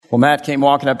Well, Matt came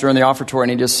walking up during the offertory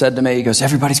and he just said to me, he goes,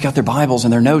 everybody's got their Bibles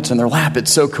and their notes in their lap.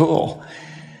 It's so cool.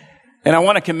 And I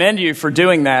want to commend you for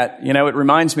doing that. You know, it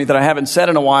reminds me that I haven't said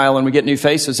in a while, and we get new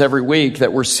faces every week,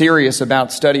 that we're serious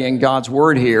about studying God's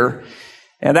Word here.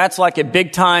 And that's like a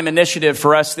big-time initiative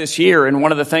for us this year. And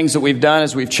one of the things that we've done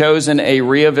is we've chosen a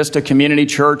Rio Vista Community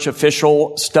Church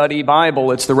official study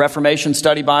Bible. It's the Reformation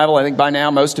Study Bible. I think by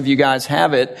now most of you guys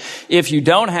have it. If you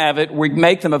don't have it, we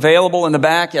make them available in the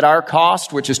back at our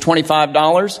cost, which is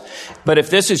 $25. But if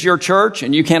this is your church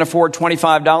and you can't afford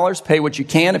 $25, pay what you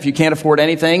can. If you can't afford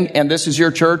anything and this is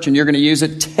your church and you're going to use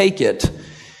it, take it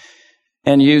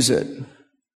and use it.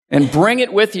 And bring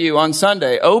it with you on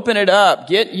Sunday. Open it up.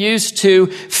 Get used to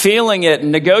feeling it and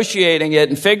negotiating it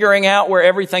and figuring out where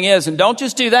everything is. And don't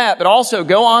just do that, but also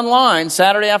go online.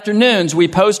 Saturday afternoons, we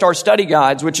post our study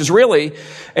guides, which is really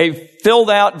a filled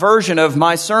out version of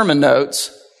my sermon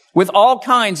notes with all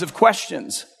kinds of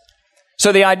questions.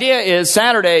 So the idea is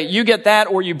Saturday, you get that,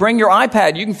 or you bring your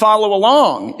iPad. You can follow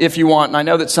along if you want. And I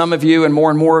know that some of you and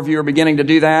more of you are beginning to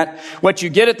do that. What you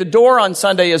get at the door on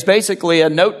Sunday is basically a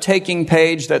note-taking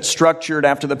page that's structured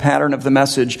after the pattern of the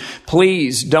message.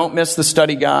 Please don't miss the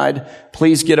study guide.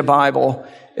 Please get a Bible.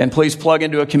 And please plug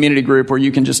into a community group where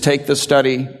you can just take the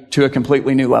study to a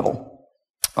completely new level.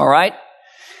 All right?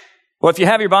 Well, if you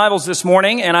have your Bibles this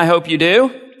morning, and I hope you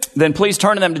do, then please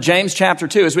turn to them to James chapter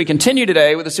 2 as we continue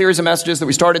today with a series of messages that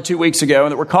we started 2 weeks ago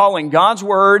and that we're calling God's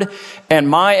Word and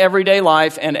My Everyday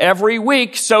Life. And every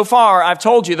week so far, I've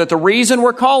told you that the reason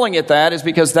we're calling it that is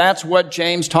because that's what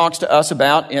James talks to us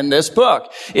about in this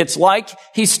book. It's like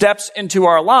he steps into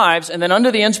our lives and then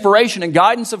under the inspiration and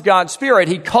guidance of God's Spirit,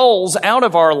 he culls out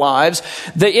of our lives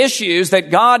the issues that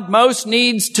God most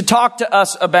needs to talk to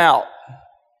us about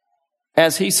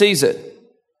as he sees it.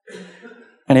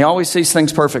 And he always sees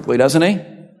things perfectly, doesn't he?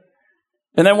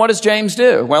 And then what does James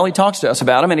do? Well, he talks to us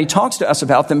about them, and he talks to us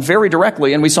about them very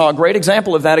directly, and we saw a great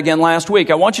example of that again last week.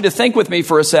 I want you to think with me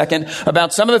for a second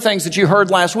about some of the things that you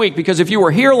heard last week, because if you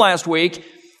were here last week,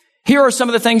 here are some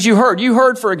of the things you heard. You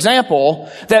heard, for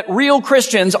example, that real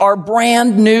Christians are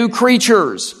brand new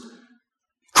creatures,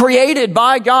 created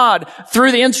by God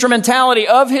through the instrumentality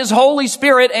of His Holy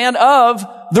Spirit and of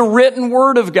the written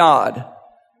Word of God.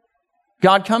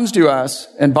 God comes to us,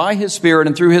 and by His Spirit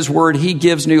and through His Word, He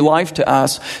gives new life to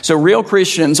us. So real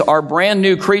Christians are brand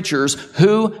new creatures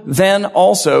who then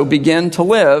also begin to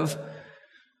live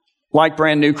like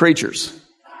brand new creatures.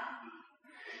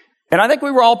 And I think we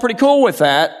were all pretty cool with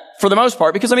that for the most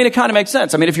part, because, it kind of makes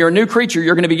sense. If you're a new creature,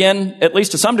 you're going to begin, at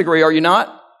least to some degree, are you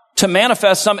not, to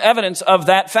manifest some evidence of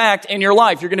that fact in your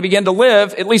life. You're going to begin to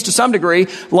live, at least to some degree,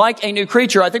 like a new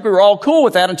creature. I think we were all cool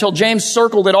with that until James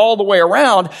circled it all the way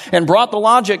around and brought the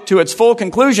logic to its full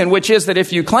conclusion, which is that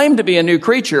if you claim to be a new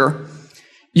creature,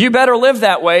 you better live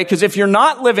that way, because if you're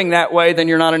not living that way, then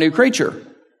you're not a new creature.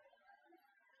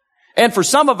 And for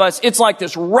some of us, it's like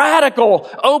this radical,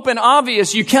 open,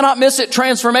 obvious, you cannot miss it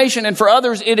transformation. And for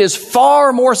others, it is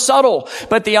far more subtle.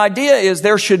 But the idea is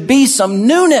there should be some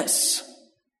newness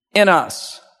in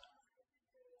us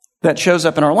that shows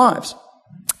up in our lives.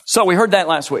 So we heard that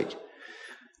last week.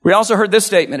 We also heard this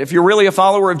statement. If you're really a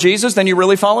follower of Jesus, then you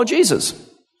really follow Jesus.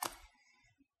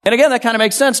 And again, that kind of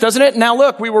makes sense, doesn't it? Now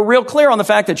look, we were real clear on the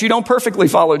fact that you don't perfectly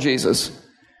follow Jesus.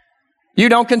 You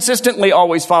don't consistently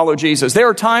always follow Jesus. There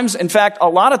are times, in fact, a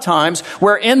lot of times,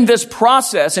 where in this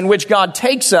process in which God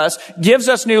takes us, gives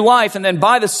us new life, and then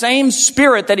by the same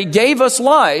Spirit that He gave us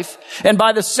life, and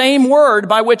by the same Word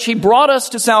by which He brought us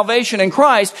to salvation in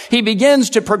Christ, He begins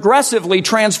to progressively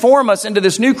transform us into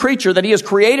this new creature that He has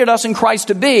created us in Christ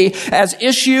to be, as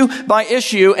issue by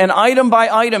issue and item by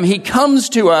item, He comes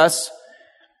to us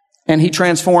and He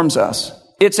transforms us.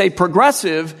 It's a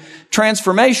progressive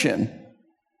transformation.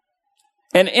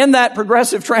 And in that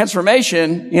progressive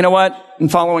transformation, you know what? In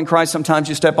following Christ, sometimes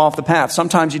you step off the path.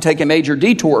 Sometimes you take a major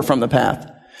detour from the path.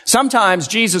 Sometimes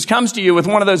Jesus comes to you with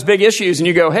one of those big issues and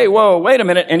you go, hey, whoa, wait a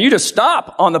minute. And you just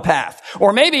stop on the path.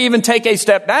 Or maybe even take a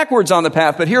step backwards on the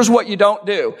path. But here's what you don't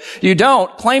do. You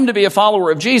don't claim to be a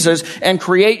follower of Jesus and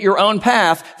create your own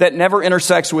path that never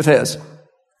intersects with His.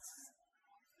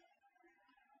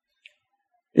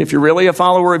 If you're really a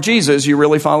follower of Jesus, you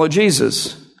really follow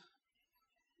Jesus.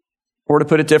 Or to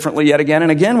put it differently yet again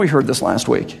and again, we heard this last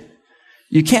week.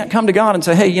 You can't come to God and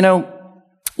say, hey,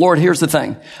 Lord, here's the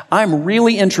thing. I'm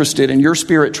really interested in your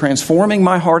Spirit transforming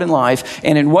my heart and life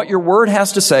and in what your word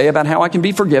has to say about how I can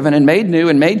be forgiven and made new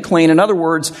and made clean. In other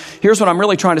words, here's what I'm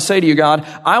really trying to say to you, God.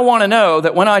 I want to know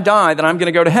that when I die that I'm going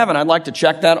to go to heaven. I'd like to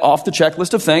check that off the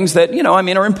checklist of things that,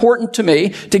 are important to me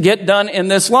to get done in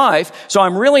this life. So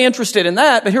I'm really interested in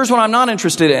that, but here's what I'm not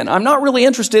interested in. I'm not really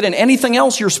interested in anything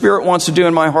else your Spirit wants to do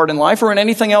in my heart and life or in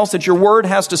anything else that your word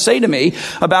has to say to me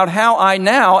about how I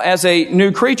now, as a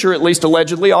new creature, at least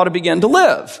allegedly, ought to begin to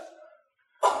live.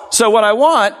 So what I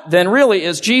want then really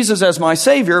is Jesus as my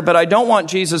Savior, but I don't want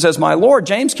Jesus as my Lord.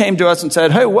 James came to us and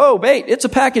said, hey, whoa, wait, it's a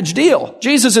package deal.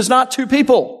 Jesus is not two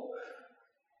people.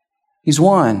 He's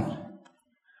one.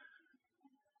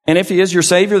 And if he is your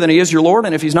Savior, then he is your Lord.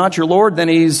 And if he's not your Lord, then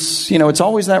he's, it's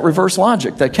always that reverse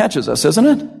logic that catches us, isn't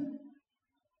it?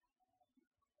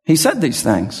 He said these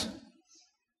things.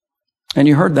 And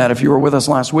you heard that if you were with us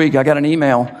last week. I got an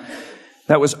email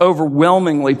that was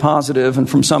overwhelmingly positive and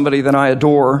from somebody that I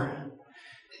adore,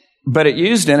 but it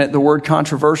used in it the word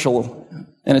controversial.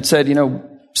 And it said,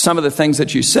 some of the things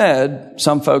that you said,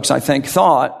 some folks I think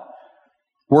thought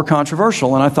were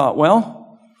controversial. And I thought,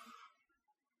 well,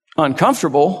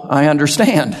 uncomfortable, I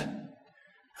understand.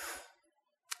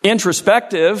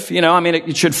 Introspective,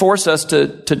 it should force us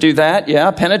to do that.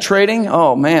 Yeah, penetrating.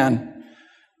 Oh man,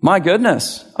 my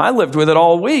goodness. I lived with it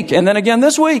all week and then again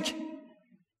this week.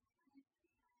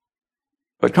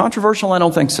 But controversial, I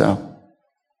don't think so.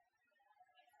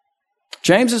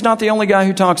 James is not the only guy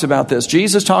who talks about this.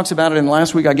 Jesus talks about it, and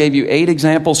last week I gave you 8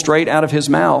 examples straight out of his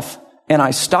mouth, and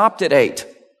I stopped at 8.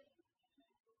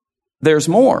 There's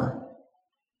more.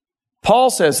 Paul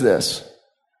says this.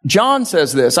 John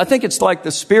says this. I think it's like the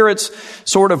Spirit's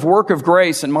sort of work of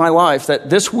grace in my life that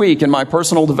this week in my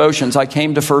personal devotions, I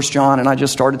came to 1 John and I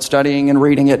just started studying and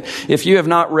reading it. If you have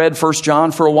not read 1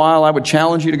 John for a while, I would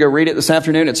challenge you to go read it this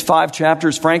afternoon. It's 5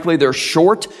 chapters. Frankly, they're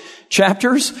short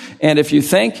chapters. And if you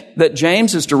think that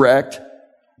James is direct,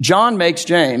 John makes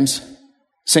James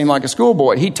seem like a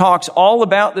schoolboy. He talks all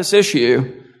about this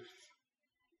issue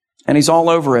and he's all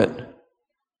over it.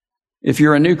 If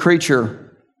you're a new creature,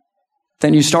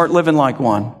 then you start living like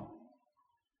one.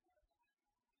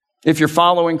 If you're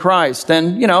following Christ,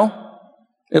 then,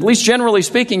 at least generally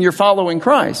speaking, you're following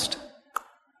Christ.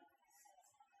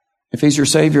 If he's your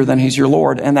Savior, then he's your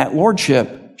Lord. And that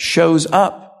Lordship shows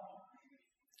up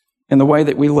in the way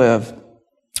that we live.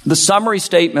 The summary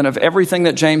statement of everything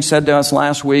that James said to us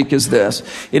last week is this.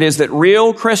 It is that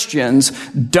real Christians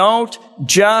don't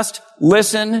just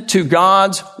listen to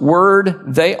God's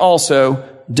word, they also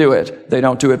do it. They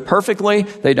don't do it perfectly.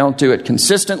 They don't do it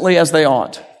consistently as they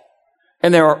ought.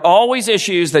 And there are always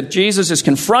issues that Jesus is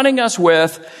confronting us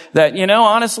with that,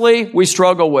 honestly, we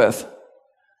struggle with.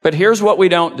 But here's what we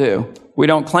don't do. We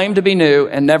don't claim to be new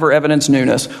and never evidence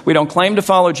newness. We don't claim to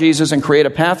follow Jesus and create a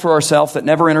path for ourselves that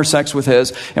never intersects with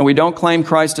his. And we don't claim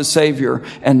Christ as Savior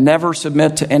and never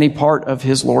submit to any part of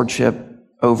his lordship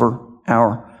over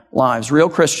our lives. Real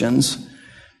Christians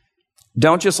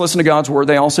don't just listen to God's word,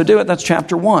 they also do it. That's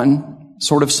chapter 1,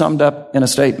 sort of summed up in a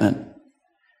statement.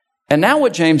 And now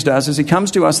what James does is he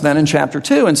comes to us then in chapter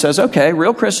 2 and says, okay,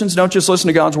 real Christians don't just listen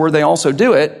to God's word, they also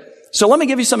do it. So let me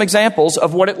give you some examples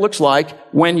of what it looks like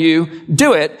when you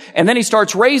do it. And then he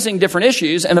starts raising different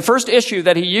issues. And the first issue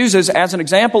that he uses as an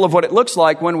example of what it looks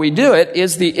like when we do it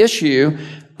is the issue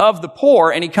of the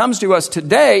poor. And he comes to us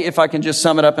today, if I can just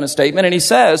sum it up in a statement, and he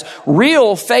says,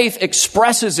 real faith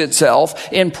expresses itself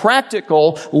in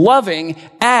practical, loving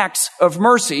acts of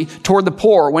mercy toward the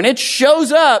poor. When it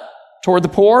shows up toward the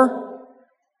poor,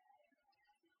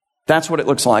 that's what it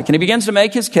looks like. And he begins to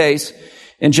make his case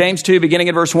in James 2, beginning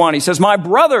at verse 1. He says, my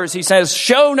brothers, he says,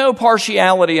 show no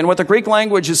partiality. And what the Greek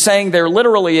language is saying there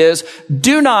literally is,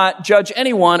 do not judge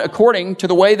anyone according to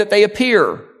the way that they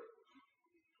appear.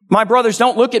 My brothers,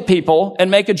 don't look at people and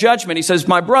make a judgment. He says,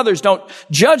 my brothers, don't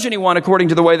judge anyone according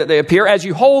to the way that they appear as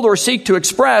you hold or seek to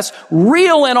express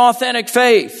real and authentic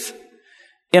faith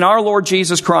in our Lord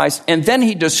Jesus Christ. And then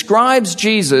he describes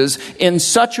Jesus in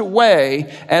such a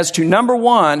way as to, number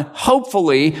 1,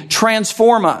 hopefully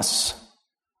transform us.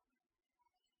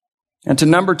 And to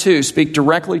number 2, speak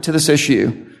directly to this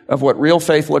issue of what real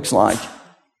faith looks like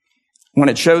when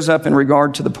it shows up in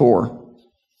regard to the poor.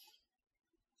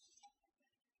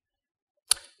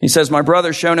 He says, my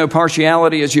brothers, show no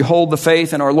partiality as you hold the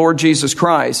faith in our Lord Jesus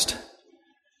Christ.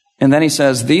 And then he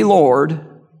says, the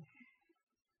Lord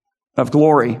of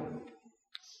glory.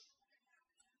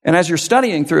 And as you're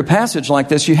studying through a passage like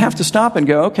this, you have to stop and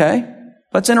go, okay,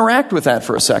 let's interact with that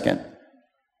for a second.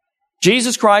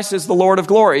 Jesus Christ is the Lord of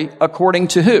glory, according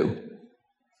to who?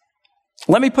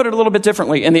 Let me put it a little bit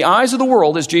differently. In the eyes of the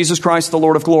world, is Jesus Christ the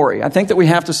Lord of glory? I think that we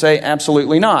have to say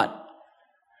absolutely not.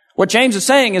 What James is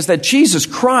saying is that Jesus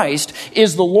Christ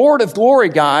is the Lord of glory,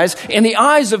 guys, in the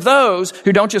eyes of those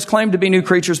who don't just claim to be new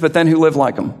creatures, but then who live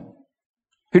like them.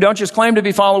 Who don't just claim to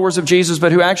be followers of Jesus,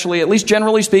 but who actually, at least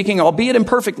generally speaking, albeit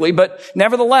imperfectly, but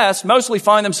nevertheless, mostly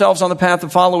find themselves on the path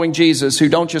of following Jesus, who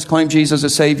don't just claim Jesus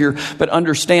as Savior, but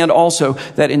understand also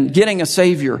that in getting a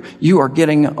Savior, you are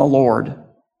getting a Lord.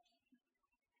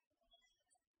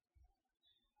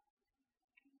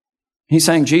 He's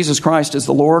saying Jesus Christ is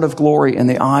the Lord of glory in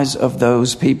the eyes of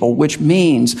those people, which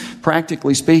means,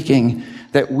 practically speaking,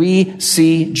 that we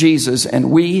see Jesus and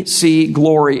we see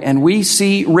glory and we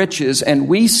see riches and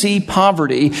we see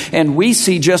poverty and we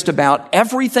see just about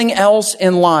everything else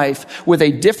in life with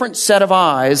a different set of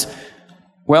eyes,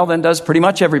 well, than does pretty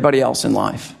much everybody else in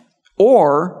life.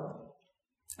 Or,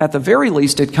 at the very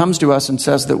least, it comes to us and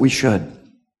says that we should.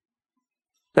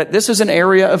 That this is an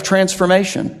area of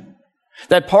transformation.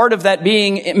 That part of that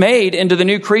being made into the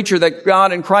new creature that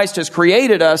God in Christ has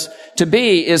created us to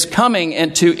be is coming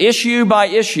and to issue by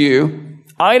issue,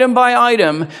 item by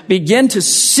item, begin to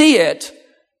see it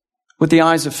with the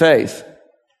eyes of faith.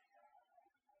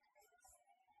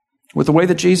 With the way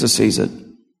that Jesus sees it.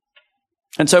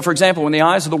 And so, for example, when the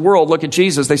eyes of the world look at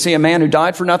Jesus, they see a man who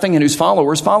died for nothing and whose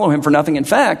followers follow him for nothing. In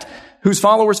fact, whose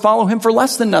followers follow him for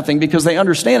less than nothing because they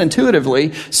understand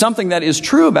intuitively something that is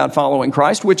true about following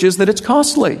Christ, which is that it's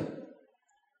costly.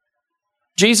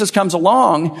 Jesus comes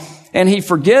along and he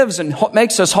forgives and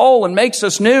makes us whole and makes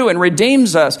us new and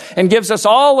redeems us and gives us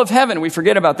all of heaven. We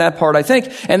forget about that part, I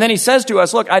think. And then he says to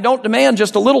us, look, I don't demand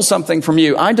just a little something from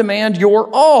you. I demand your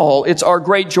all. It's our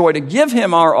great joy to give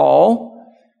him our all.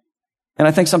 And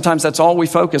I think sometimes that's all we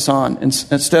focus on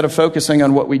instead of focusing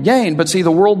on what we gain. But see, the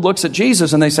world looks at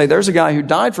Jesus and they say, there's a guy who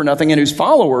died for nothing and whose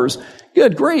followers,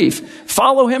 good grief,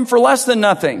 follow him for less than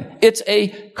nothing. It's a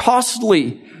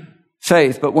costly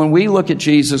faith. But when we look at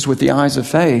Jesus with the eyes of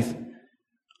faith,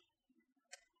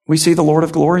 we see the Lord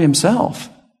of glory himself.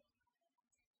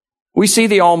 We see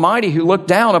the Almighty who looked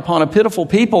down upon a pitiful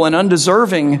people, an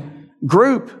undeserving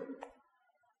group,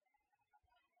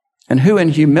 and who in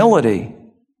humility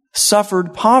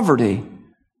suffered poverty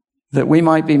that we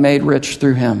might be made rich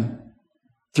through him,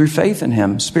 through faith in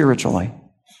him spiritually.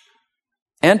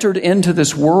 Entered into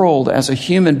this world as a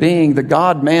human being, the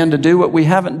God-man, to do what we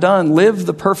haven't done, live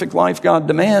the perfect life God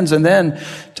demands, and then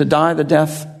to die the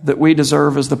death that we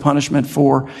deserve as the punishment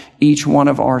for each one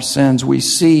of our sins. We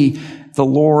see the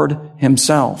Lord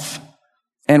himself,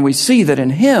 and we see that in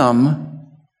him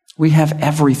we have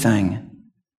everything.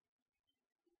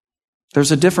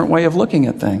 There's a different way of looking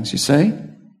at things, you see.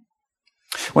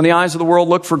 When the eyes of the world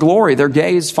look for glory, their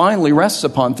gaze finally rests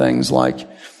upon things like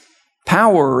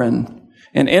power and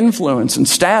influence and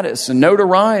status and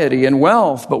notoriety and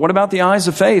wealth. But what about the eyes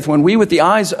of faith? When we with the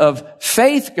eyes of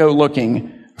faith go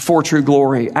looking for true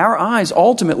glory, our eyes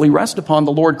ultimately rest upon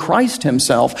the Lord Christ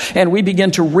himself, and we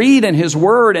begin to read in his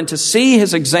word and to see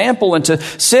his example and to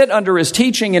sit under his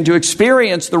teaching and to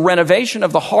experience the renovation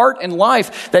of the heart and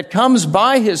life that comes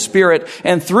by his Spirit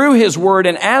and through his word.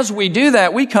 And as we do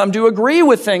that, we come to agree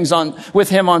with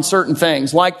him on certain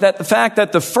things, like that the fact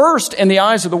that the first in the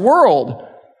eyes of the world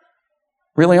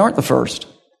really aren't the first.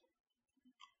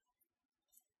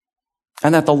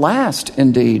 And that the last,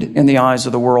 indeed, in the eyes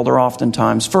of the world are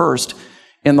oftentimes first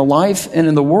in the life and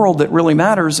in the world that really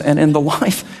matters, and in the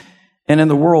life and in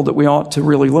the world that we ought to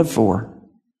really live for.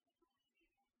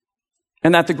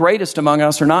 And that the greatest among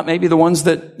us are not maybe the ones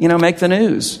that, make the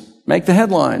news, make the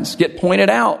headlines, get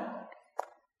pointed out,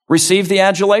 receive the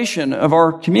adulation of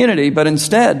our community, but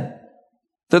instead,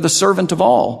 they're the servant of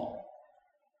all.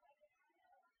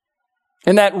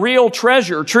 And that real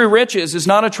treasure, true riches, is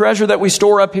not a treasure that we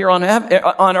store up here on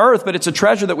earth, but it's a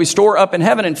treasure that we store up in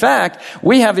heaven. In fact,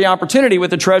 we have the opportunity with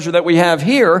the treasure that we have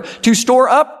here to store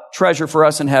up treasure for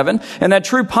us in heaven. And that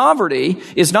true poverty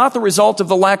is not the result of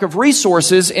the lack of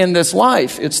resources in this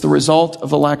life. It's the result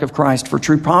of the lack of Christ. For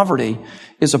true poverty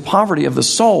is a poverty of the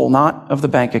soul, not of the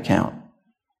bank account.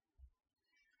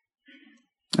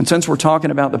 And since we're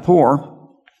talking about the poor,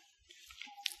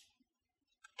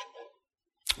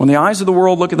 when the eyes of the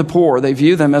world look at the poor, they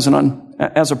view them as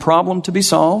a problem to be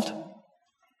solved,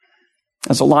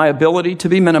 as a liability to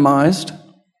be minimized,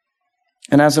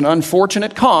 and as an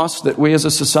unfortunate cost that we as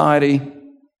a society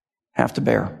have to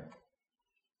bear.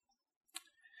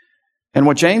 And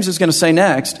what James is going to say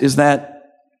next is that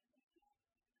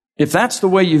if that's the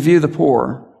way you view the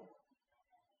poor,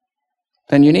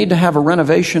 then you need to have a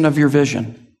renovation of your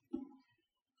vision.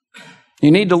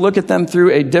 You need to look at them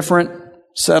through a different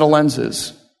set of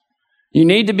lenses. You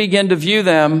need to begin to view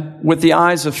them with the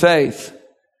eyes of faith,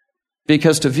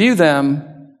 because to view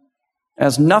them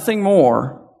as nothing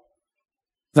more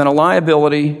than a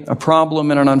liability, a problem,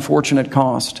 and an unfortunate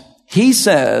cost, he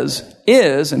says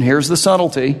is, and here's the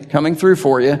subtlety coming through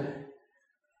for you,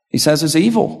 he says is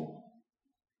evil.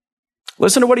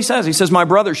 Listen to what he says. He says, my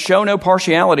brothers, show no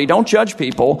partiality. Don't judge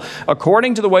people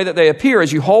according to the way that they appear,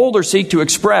 as you hold or seek to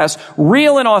express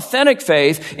real and authentic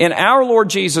faith in our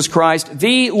Lord Jesus Christ,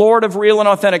 the Lord of real and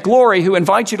authentic glory, who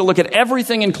invites you to look at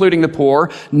everything, including the poor,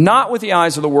 not with the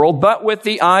eyes of the world, but with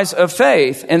the eyes of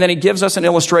faith. And then he gives us an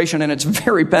illustration, and it's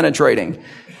very penetrating.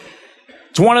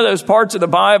 It's one of those parts of the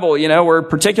Bible, where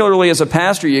particularly as a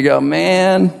pastor, you go,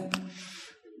 man,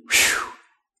 whew,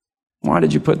 why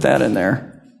did you put that in there?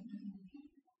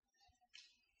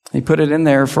 He put it in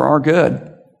there for our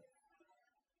good,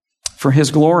 for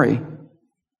his glory.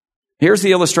 Here's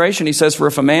the illustration. He says, for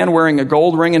if a man wearing a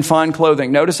gold ring and fine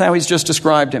clothing, notice how he's just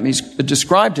described him. He's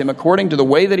described him according to the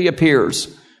way that he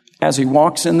appears as he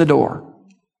walks in the door.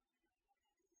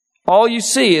 All you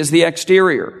see is the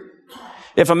exterior.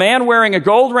 If a man wearing a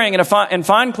gold ring and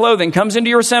fine clothing comes into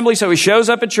your assembly, so he shows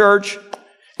up at church,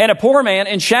 and a poor man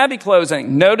in shabby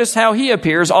clothing, notice how he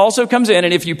appears, also comes in.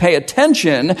 And if you pay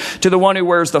attention to the one who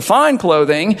wears the fine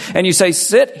clothing, and you say,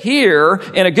 sit here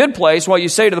in a good place, while you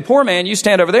say to the poor man, you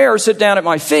stand over there, sit down at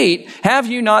my feet, have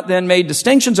you not then made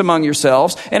distinctions among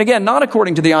yourselves? And again, not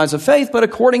according to the eyes of faith, but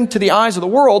according to the eyes of the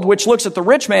world, which looks at the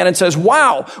rich man and says,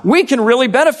 wow, we can really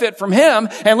benefit from him,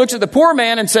 and looks at the poor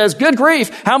man and says, good grief,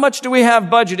 how much do we have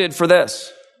budgeted for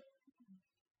this?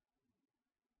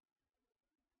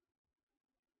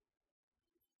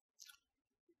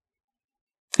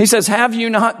 He says, have you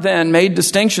not then made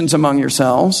distinctions among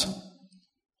yourselves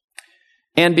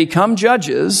and become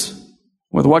judges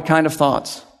with what kind of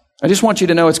thoughts? I just want you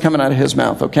to know it's coming out of his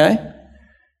mouth, okay?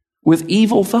 With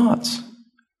evil thoughts.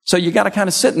 So you got to kind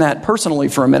of sit in that personally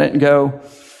for a minute and go,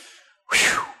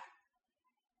 whew.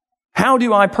 How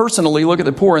do I personally look at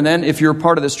the poor? And then if you're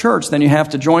part of this church, then you have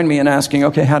to join me in asking,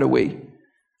 okay, how do we?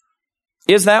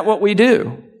 Is that what we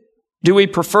do? Do we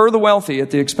prefer the wealthy at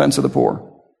the expense of the poor?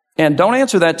 And don't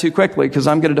answer that too quickly, because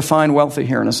I'm going to define wealthy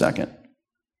here in a second.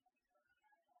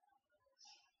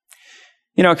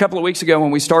 A couple of weeks ago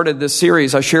when we started this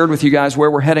series, I shared with you guys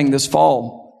where we're heading this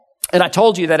fall. And I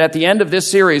told you that at the end of this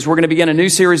series, we're going to begin a new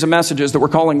series of messages that we're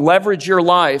calling Leverage Your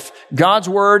Life, God's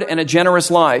Word and a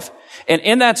Generous Life. And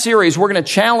in that series, we're going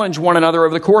to challenge one another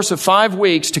over the course of 5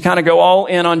 weeks to kind of go all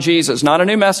in on Jesus. Not a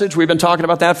new message. We've been talking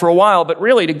about that for a while, but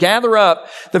really to gather up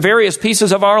the various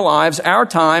pieces of our lives, our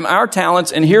time, our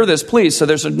talents, and hear this, please, so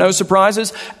there's no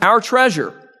surprises, our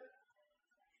treasure.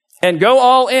 And go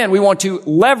all in. We want to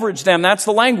leverage them. That's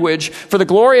the language for the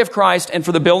glory of Christ and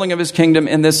for the building of his kingdom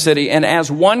in this city. And as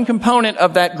one component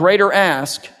of that greater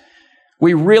ask,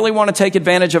 we really want to take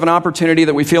advantage of an opportunity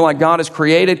that we feel like God has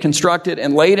created, constructed,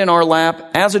 and laid in our lap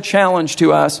as a challenge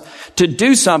to us to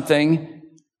do something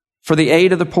for the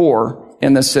aid of the poor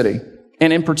in this city.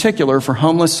 And in particular, for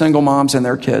homeless single moms and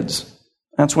their kids.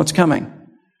 That's what's coming.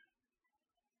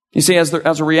 You see, as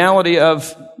a reality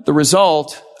of the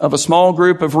result of a small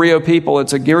group of Rio people,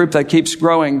 it's a group that keeps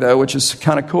growing, though, which is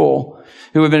kind of cool,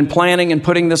 who have been planning and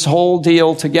putting this whole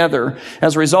deal together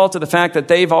as a result of the fact that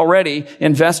they've already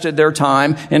invested their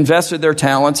time, invested their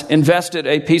talents, invested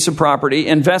a piece of property,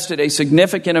 invested a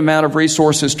significant amount of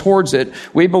resources towards it.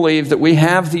 We believe that we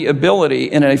have the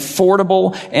ability in an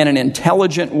affordable and an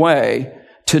intelligent way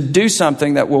to do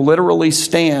something that will literally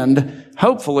stand,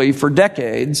 hopefully for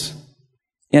decades,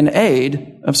 in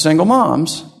aid of single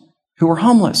moms who are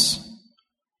homeless.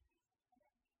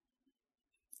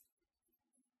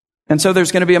 And so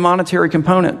there's going to be a monetary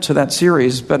component to that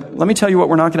series, but let me tell you what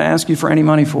we're not going to ask you for any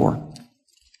money for,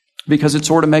 because it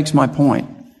sort of makes my point.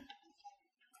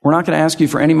 We're not going to ask you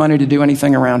for any money to do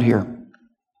anything around here.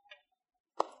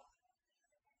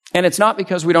 And it's not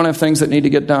because we don't have things that need to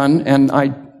get done, and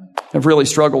I have really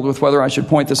struggled with whether I should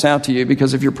point this out to you,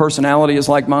 because if your personality is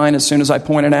like mine, as soon as I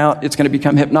point it out, it's going to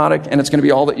become hypnotic and it's going to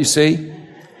be all that you see.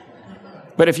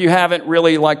 But if you haven't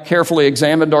really carefully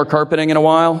examined our carpeting in a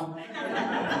while,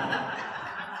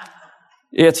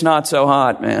 it's not so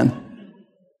hot, man.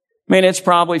 I mean, it's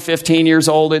probably 15 years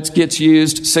old. It gets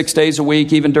used 6 days a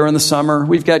week, even during the summer.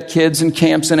 We've got kids and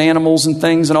camps and animals and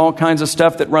things and all kinds of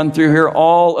stuff that run through here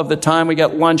all of the time. We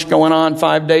got lunch going on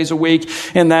 5 days a week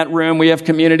in that room. We have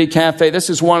community cafe. This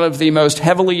is one of the most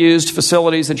heavily used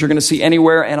facilities that you're going to see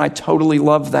anywhere, and I totally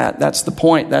love that. That's the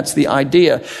point. That's the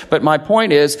idea. But my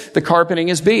point is, the carpeting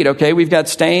is beat, okay? We've got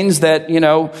stains that,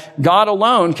 God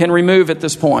alone can remove at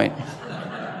this point.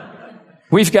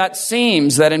 We've got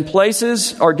seams that in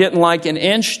places are getting like 1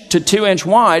 inch to 2 inch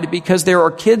wide because there are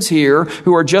kids here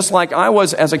who are just like I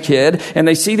was as a kid, and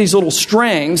they see these little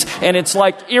strings and it's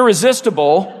like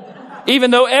irresistible,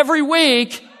 even though every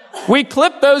week we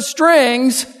clip those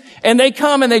strings and they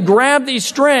come and they grab these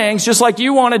strings just like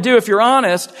you want to do if you're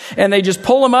honest, and they just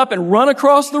pull them up and run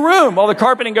across the room while the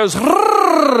carpeting goes,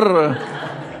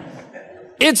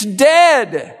 it's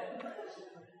dead.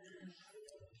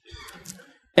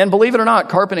 And believe it or not,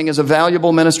 carpeting is a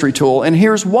valuable ministry tool. And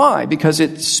here's why. Because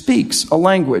it speaks a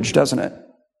language, doesn't it?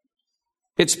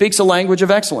 It speaks a language of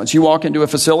excellence. You walk into a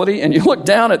facility and you look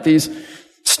down at these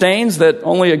stains that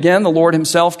only, again, the Lord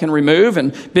himself can remove,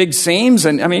 and big seams.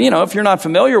 And I mean, if you're not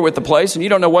familiar with the place and you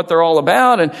don't know what they're all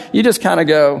about, and you just kind of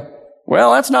go,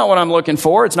 well, that's not what I'm looking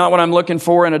for. It's not what I'm looking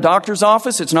for in a doctor's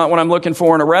office. It's not what I'm looking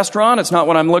for in a restaurant. It's not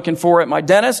what I'm looking for at my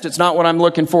dentist. It's not what I'm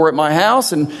looking for at my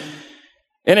house. And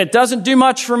it doesn't do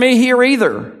much for me here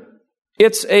either.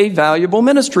 It's a valuable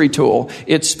ministry tool.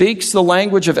 It speaks the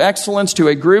language of excellence to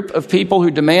a group of people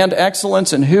who demand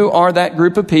excellence. And who are that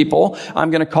group of people? I'm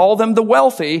going to call them the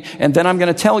wealthy, and then I'm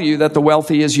going to tell you that the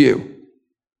wealthy is you.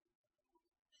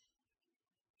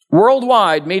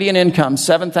 Worldwide, median income,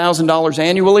 $7,000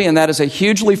 annually, and that is a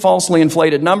hugely falsely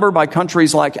inflated number by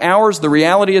countries like ours. The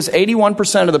reality is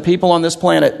 81% of the people on this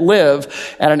planet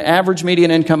live at an average median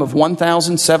income of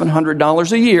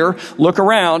 $1,700 a year. Look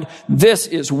around. This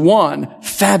is one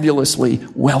fabulously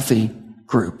wealthy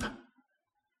group.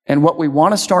 And what we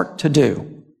want to start to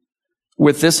do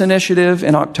with this initiative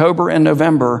in October and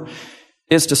November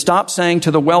is to stop saying to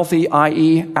the wealthy,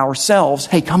 i.e. ourselves,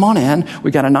 hey, come on in.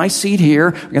 We got a nice seat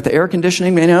here. We got the air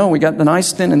conditioning, we got the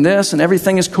nice thing and this, and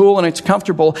everything is cool and it's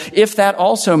comfortable. If that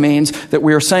also means that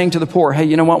we are saying to the poor, hey,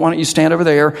 you know what? Why don't you stand over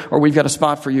there, or we've got a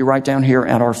spot for you right down here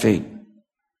at our feet.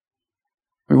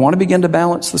 We want to begin to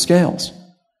balance the scales.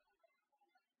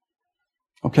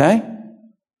 Okay?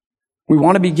 We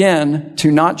want to begin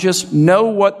to not just know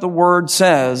what the Word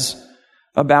says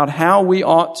about how we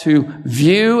ought to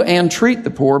view and treat the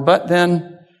poor, but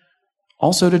then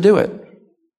also to do it.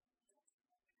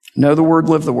 Know the Word,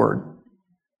 live the Word.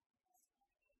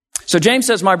 So James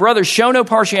says, my brothers, show no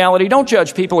partiality. Don't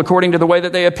judge people according to the way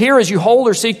that they appear, as you hold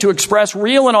or seek to express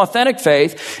real and authentic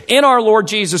faith in our Lord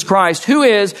Jesus Christ, who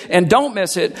is, and don't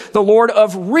miss it, the Lord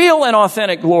of real and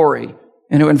authentic glory,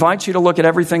 and who invites you to look at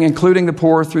everything, including the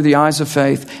poor, through the eyes of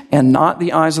faith and not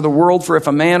the eyes of the world. For if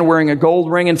a man wearing a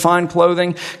gold ring and fine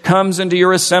clothing comes into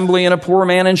your assembly, and a poor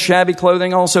man in shabby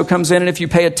clothing also comes in, and if you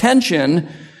pay attention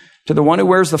to the one who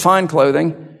wears the fine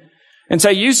clothing and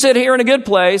say, you sit here in a good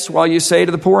place, while you say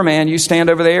to the poor man, you stand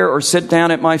over there, or sit down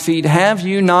at my feet, have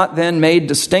you not then made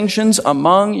distinctions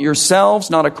among yourselves,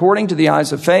 not according to the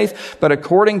eyes of faith, but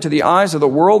according to the eyes of the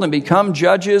world, and become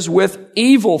judges with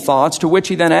evil thoughts? To which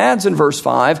he then adds in verse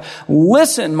 5,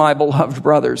 listen, my beloved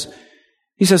brothers.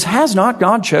 He says, has not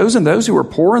God chosen those who are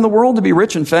poor in the world to be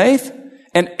rich in faith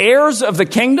and heirs of the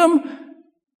kingdom,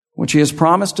 which he has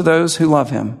promised to those who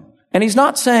love him? And he's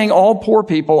not saying all poor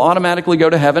people automatically go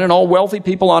to heaven and all wealthy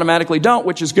people automatically don't,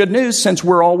 which is good news since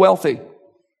we're all wealthy.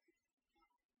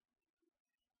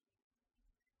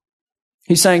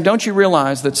 He's saying, don't you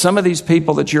realize that some of these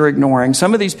people that you're ignoring,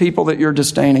 some of these people that you're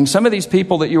disdaining, some of these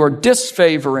people that you are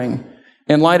disfavoring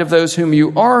in light of those whom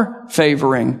you are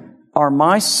favoring are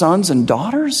my sons and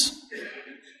daughters?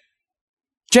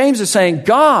 James is saying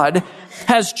God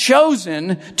has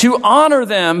chosen to honor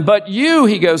them, but you,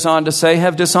 he goes on to say,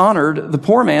 have dishonored the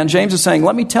poor man. James is saying,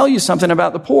 let me tell you something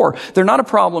about the poor. They're not a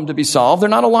problem to be solved. They're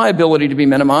not a liability to be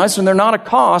minimized, and they're not a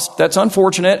cost that's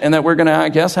unfortunate and that we're going to, I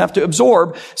guess, have to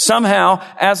absorb somehow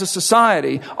as a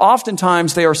society.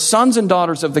 Oftentimes, they are sons and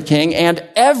daughters of the King, and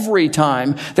every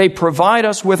time they provide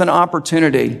us with an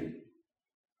opportunity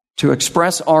to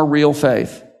express our real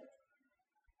faith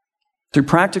through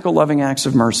practical, loving acts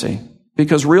of mercy.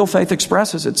 Because real faith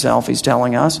expresses itself, he's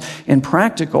telling us, in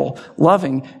practical,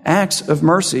 loving acts of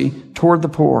mercy toward the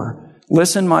poor.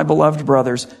 Listen, my beloved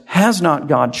brothers, has not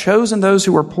God chosen those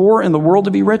who are poor in the world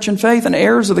to be rich in faith and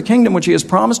heirs of the kingdom which he has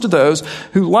promised to those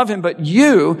who love him? But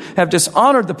you have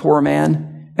dishonored the poor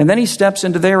man. And then he steps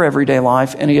into their everyday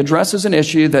life and he addresses an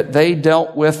issue that they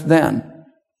dealt with then.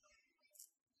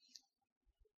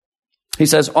 He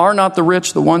says, are not the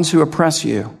rich the ones who oppress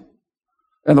you,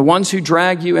 and the ones who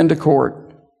drag you into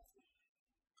court?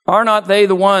 Are not they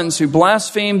the ones who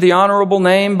blaspheme the honorable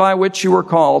name by which you were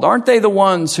called? Aren't they the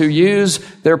ones who use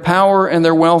their power and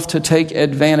their wealth to take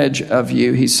advantage of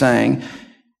you? He's saying,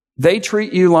 they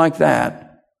treat you like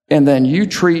that, and then you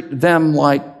treat them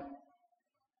like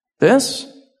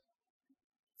this?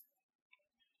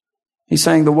 He's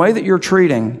saying the way that you're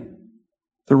treating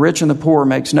the rich and the poor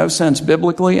makes no sense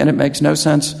biblically, and it makes no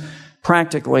sense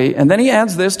practically. And then he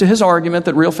adds this to his argument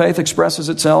that real faith expresses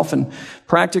itself in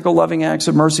practical loving acts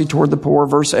of mercy toward the poor.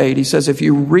 Verse 8, he says, if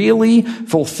you really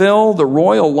fulfill the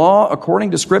royal law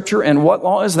according to Scripture, and what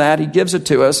law is that? He gives it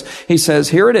to us. He says,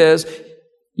 here it is,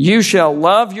 you shall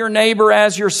love your neighbor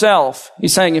as yourself.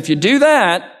 He's saying, if you do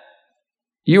that,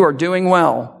 you are doing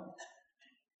well.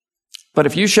 But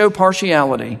if you show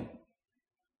partiality,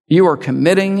 you are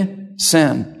committing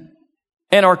sin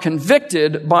and are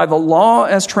convicted by the law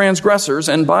as transgressors.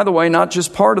 And by the way, not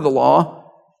just part of the law,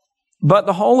 but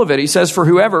the whole of it. He says, for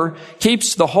whoever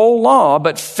keeps the whole law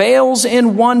but fails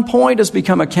in one point has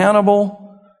become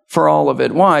accountable for all of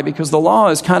it. Why? Because the law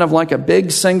is kind of like a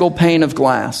big single pane of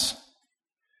glass.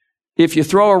 If you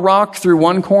throw a rock through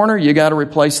one corner, you got to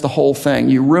replace the whole thing.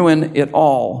 You ruin it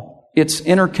all. It's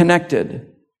interconnected.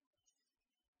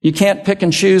 You can't pick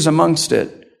and choose amongst it.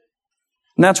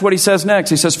 And that's what he says next.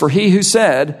 He says, for he who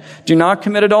said, do not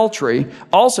commit adultery,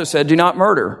 also said, do not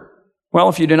murder. Well,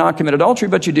 if you do not commit adultery,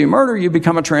 but you do murder, you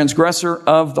become a transgressor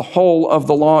of the whole of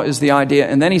the law is the idea.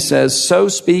 And then he says, so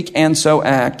speak and so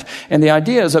act. And the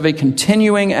idea is of a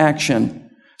continuing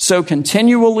action. So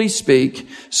continually speak,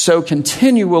 so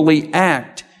continually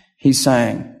act, he's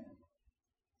saying,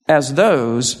 as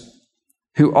those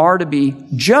who are to be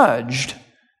judged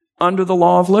under the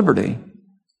law of liberty.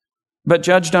 But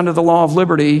judged under the law of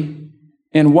liberty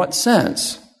in what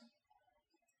sense?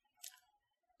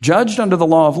 Judged under the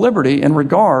law of liberty in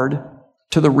regard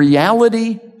to the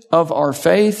reality of our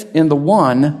faith in the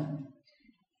one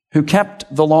who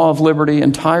kept the law of liberty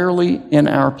entirely in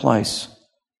our place,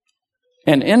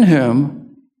 and in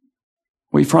whom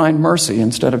we find mercy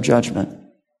instead of judgment.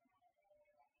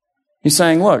 He's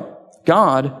saying, look,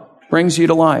 God brings you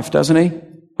to life, doesn't he?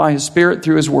 By his Spirit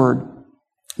through his word.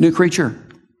 New creature.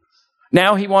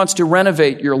 Now he wants to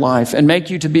renovate your life and make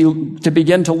you to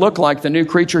begin to look like the new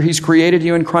creature he's created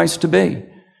you in Christ to be.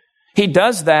 He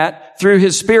does that through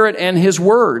his Spirit and his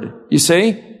word, you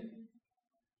see?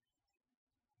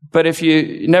 But if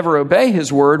you never obey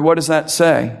his word, what does that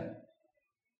say?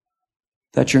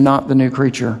 That you're not the new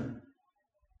creature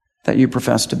that you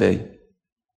profess to be.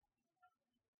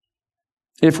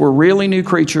 If we're really new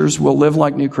creatures, we'll live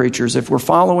like new creatures. If we're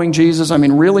following Jesus,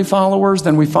 really followers,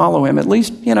 then we follow him. At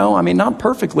least, not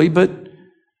perfectly, but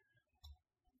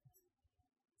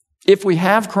if we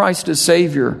have Christ as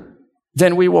Savior,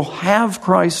 then we will have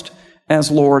Christ as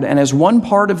Lord. And as one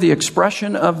part of the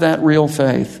expression of that real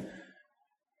faith,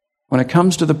 when it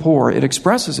comes to the poor, it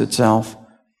expresses itself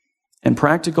in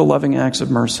practical loving acts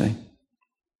of mercy.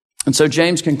 And so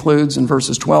James concludes in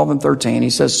verses 12 and 13. He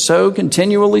says, so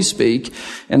continually speak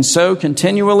and so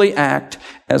continually act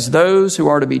as those who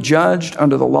are to be judged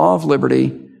under the law of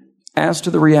liberty as to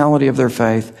the reality of their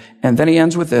faith. And then he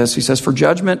ends with this. He says, for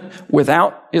judgment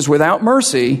is without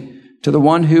mercy to the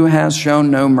one who has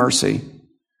shown no mercy.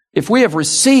 If we have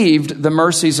received the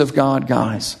mercies of God,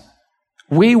 guys,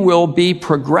 we will be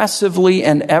progressively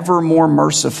and ever more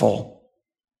merciful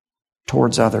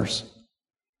towards others.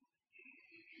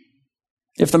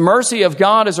 If the mercy of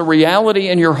God is a reality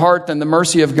in your heart, then the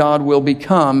mercy of God will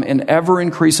become, in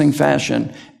ever-increasing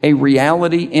fashion, a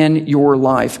reality in your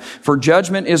life. For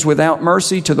judgment is without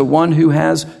mercy to the one who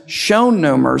has shown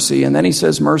no mercy. And then he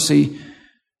says mercy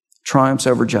triumphs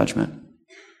over judgment.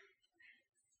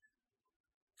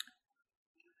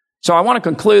 So I want to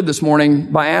conclude this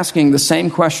morning by asking the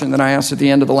same question that I asked at the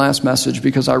end of the last message,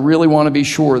 because I really want to be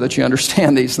sure that you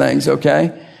understand these things,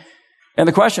 okay? And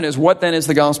the question is, what then is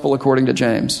the gospel according to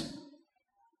James?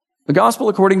 The gospel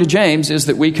according to James is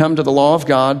that we come to the law of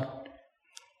God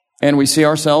and we see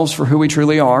ourselves for who we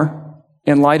truly are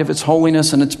in light of its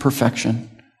holiness and its perfection,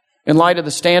 in light of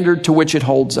the standard to which it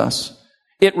holds us.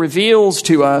 It reveals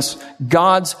to us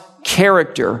God's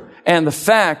character and the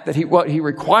fact that what he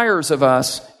requires of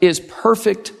us is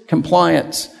perfect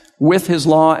compliance with his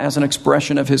law as an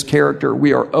expression of his character.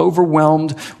 We are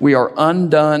overwhelmed. We are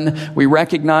undone. We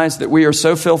recognize that we are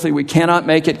so filthy we cannot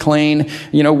make it clean.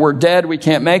 We're dead. We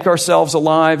can't make ourselves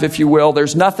alive, if you will.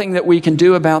 There's nothing that we can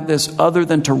do about this other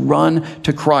than to run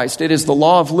to Christ. It is the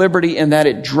law of liberty in that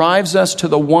it drives us to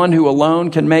the one who alone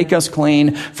can make us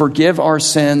clean, forgive our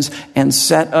sins, and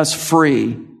set us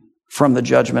free from the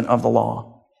judgment of the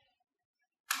law.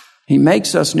 He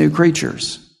makes us new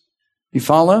creatures. You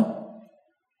follow?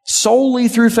 Solely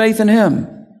through faith in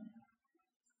him.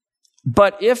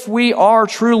 But if we are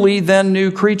truly then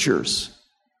new creatures,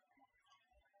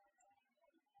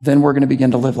 then we're going to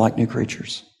begin to live like new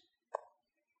creatures.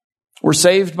 We're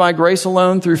saved by grace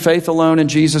alone, through faith alone, in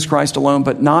Jesus Christ alone,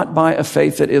 but not by a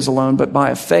faith that is alone, but by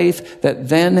a faith that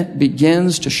then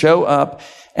begins to show up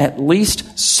at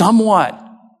least somewhat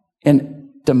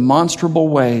in demonstrable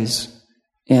ways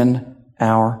in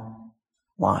our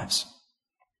lives.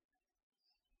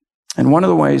 And one of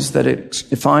the ways that it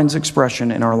finds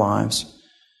expression in our lives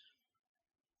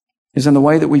is in the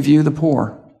way that we view the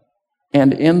poor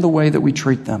and in the way that we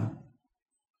treat them.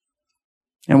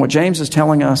 And what James is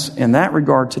telling us in that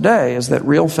regard today is that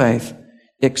real faith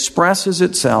expresses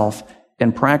itself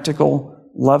in practical,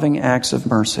 loving acts of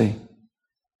mercy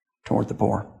toward the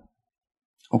poor.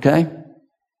 Okay?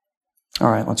 All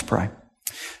right, let's pray.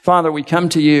 Father, we come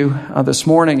to you this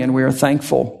morning and we are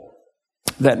thankful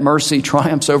that mercy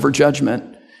triumphs over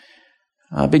judgment.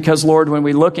 Because, Lord, when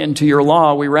we look into your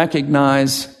law, we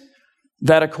recognize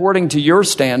that according to your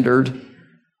standard,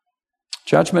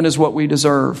 judgment is what we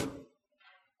deserve.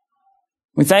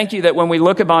 We thank you that when we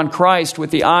look upon Christ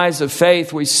with the eyes of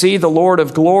faith, we see the Lord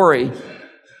of glory.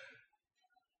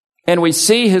 And we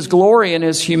see his glory in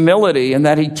his humility, and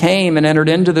that he came and entered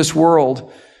into this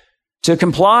world to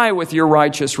comply with your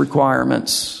righteous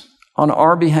requirements on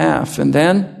our behalf, and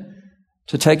then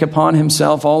to take upon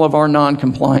himself all of our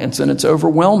non-compliance, and it's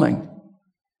overwhelming,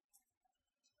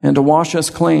 and to wash us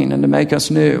clean and to make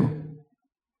us new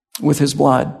with his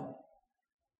blood.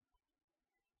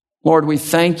 Lord, we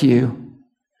thank you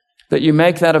that you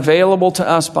make that available to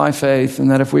us by faith,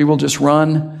 and that if we will just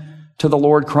run to the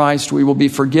Lord Christ, we will be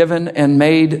forgiven and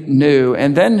made new.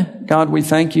 And then, God, we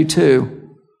thank you too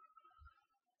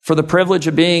for the privilege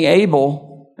of being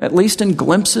able, at least in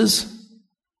glimpses,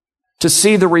 to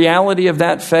see the reality of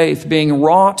that faith being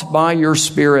wrought by your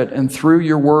Spirit and through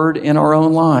your word in our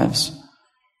own lives.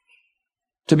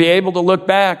 To be able to look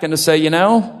back and to say,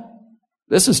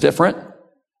 this is different,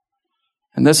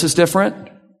 and this is different,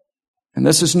 and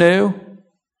this is new.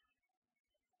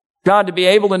 God, to be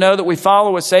able to know that we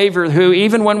follow a Savior who,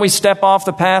 even when we step off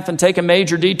the path and take a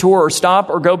major detour or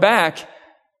stop or go back,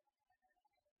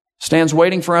 stands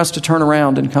waiting for us to turn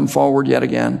around and come forward yet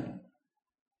again.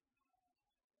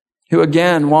 Who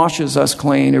again washes us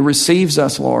clean, who receives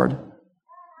us, Lord,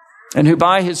 and who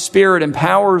by his Spirit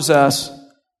empowers us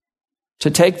to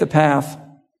take the path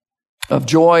of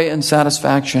joy and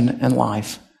satisfaction and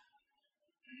life.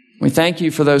 We thank you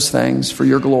for those things, for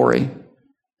your glory.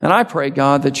 And I pray,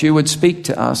 God, that you would speak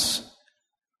to us.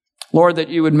 Lord, that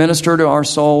you would minister to our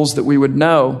souls, that we would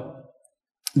know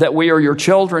that we are your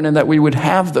children, and that we would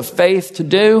have the faith to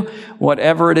do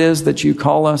whatever it is that you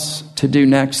call us to do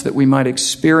next, that we might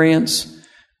experience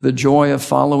the joy of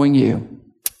following you.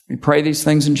 We pray these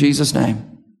things in Jesus'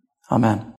 name. Amen.